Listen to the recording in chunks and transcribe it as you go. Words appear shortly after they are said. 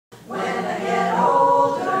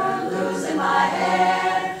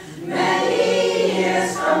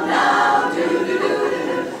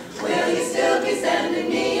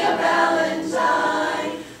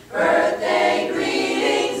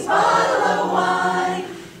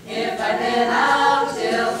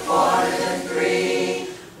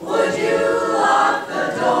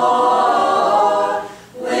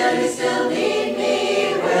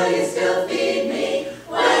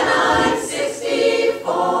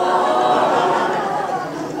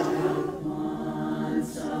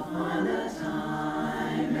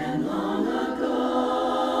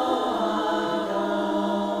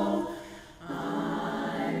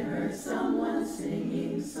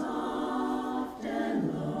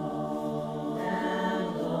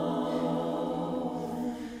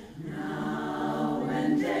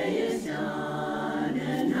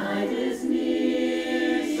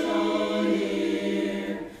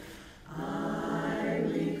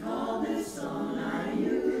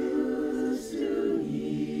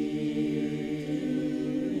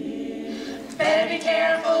be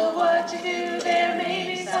careful what you do. There may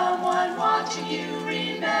be someone watching you.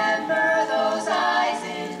 Remember those eyes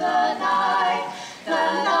in the night, the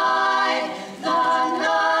night, the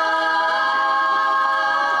night.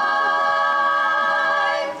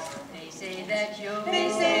 They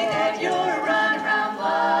say that you're a runaround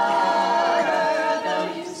lover, though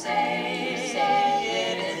you say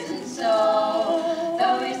it isn't so,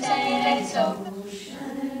 though you say it ain't so.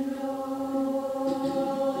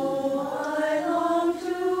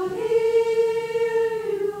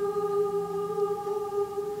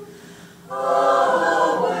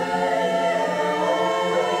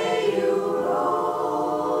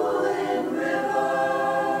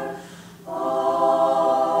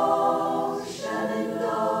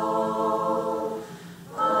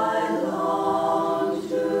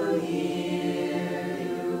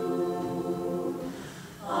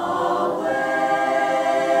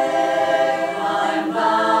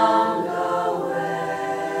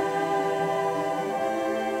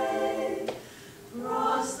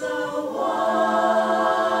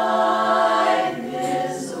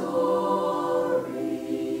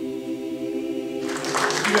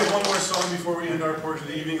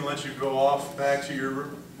 Let you go off back to your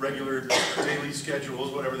regular daily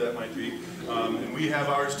schedules, whatever that might be. And we have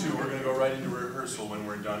ours too. We're going to go right into rehearsal when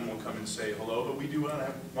we're done. We'll come and say hello, but we do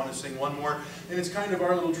want to sing one more, and it's kind of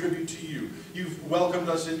our little tribute to you. You've welcomed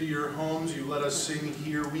us into your homes. You let us sing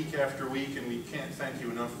here week after week, and we can't thank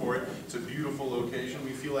you enough for it. It's a beautiful location.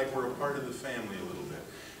 We feel like we're a part of the family a little bit.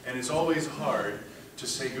 And it's always hard to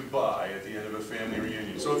say goodbye at the end of a family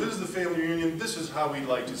reunion. So if this is the family reunion, this is how we'd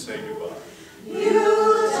like to say goodbye. You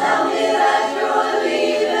tell me that you're